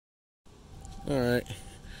Alright,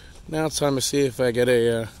 now it's time to see if I get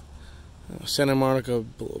a Santa Monica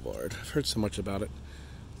Boulevard. I've heard so much about it.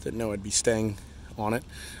 Didn't know I'd be staying on it.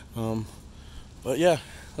 But yeah,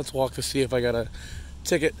 let's walk to see if I got a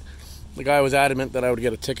ticket. The guy was adamant that I would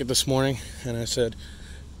get a ticket this morning, and I said,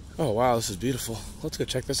 oh wow, this is beautiful. Let's go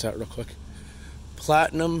check this out real quick.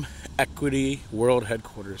 Platinum Equity World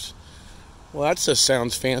Headquarters. Well, that just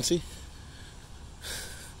sounds fancy.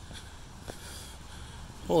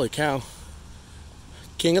 Holy cow.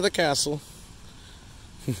 King of the castle.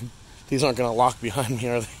 These aren't going to lock behind me,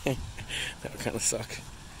 are they? That would kind of suck.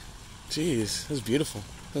 Jeez, this is beautiful.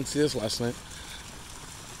 Didn't see this last night.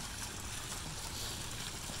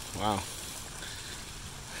 Wow.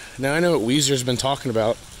 Now I know what Weezer's been talking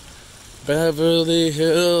about. Beverly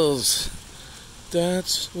Hills.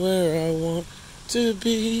 That's where I want to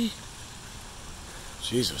be.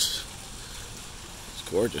 Jesus. It's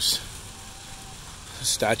gorgeous.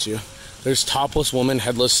 Statue. There's topless woman,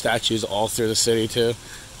 headless statues all through the city too.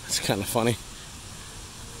 It's kind of funny.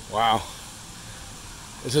 Wow.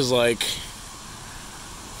 This is like,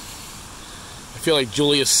 I feel like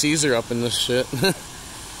Julius Caesar up in this shit.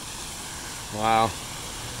 Wow.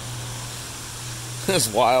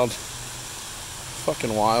 That's wild.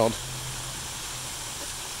 Fucking wild.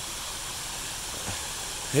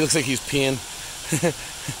 He looks like he's peeing.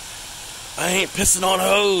 I ain't pissing on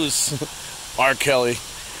hoes. R. Kelly.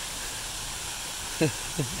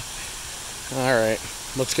 Alright,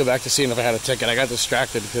 let's go back to seeing if I had a ticket. I got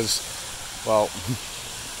distracted because, well,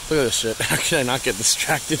 look at this shit. How can I not get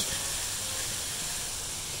distracted?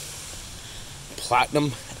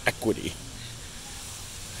 Platinum Equity.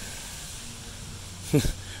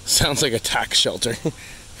 Sounds like a tax shelter.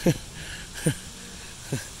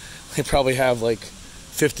 They probably have like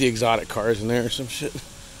 50 exotic cars in there or some shit.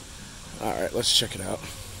 Alright, let's check it out.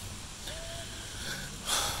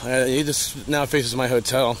 This now faces my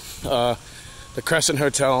hotel. The Crescent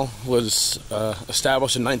Hotel was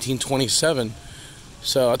established in 1927.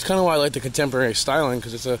 So that's kind of why I like the contemporary styling,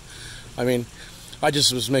 because it's I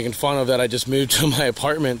just was making fun of that. I just moved to my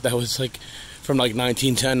apartment that was like from like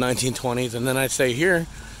 1910, 1920s, and then I stay here,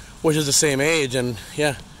 which is the same age, and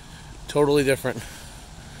yeah, totally different.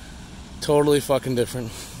 Totally fucking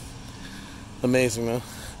different. Amazing though.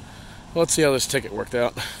 Let's see how this ticket worked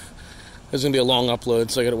out. There's gonna be a long upload,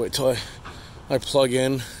 so I gotta wait till I plug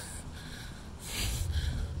in.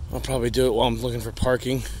 I'll probably do it while I'm looking for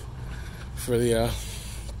parking for the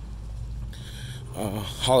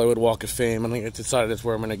Hollywood Walk of Fame. I think I decided that's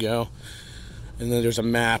where I'm gonna go. And then there's a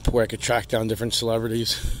map where I could track down different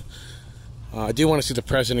celebrities. I do want to see the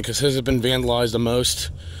president because his has been vandalized the most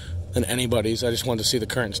than anybody's. I just wanted to see the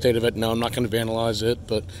current state of it. No, I'm not going to vandalize it,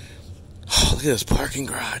 but oh, look at this parking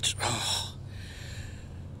garage. Oh,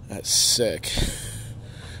 that's sick.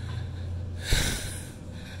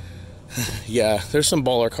 Yeah, there's some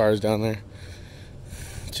baller cars down there.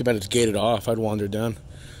 Too bad it's gated off. I'd wander down.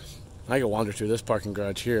 I could wander through this parking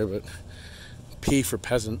garage here, but P for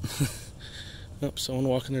peasant. Nope, someone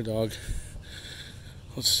walking their dog.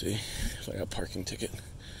 Let's see if I got a parking ticket.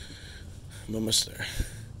 I'm almost there.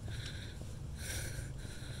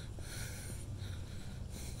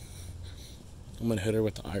 I'm gonna hit her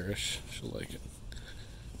with the Irish. She'll like it.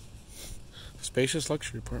 Spacious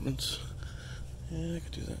luxury apartments. Yeah, I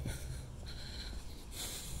could do that.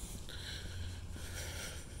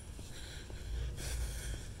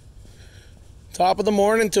 Top of the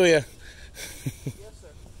morning to you. Yes, sir.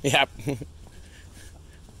 Yep.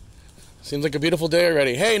 Seems like a beautiful day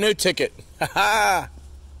already. Hey, no ticket. Ha ha!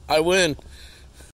 I win.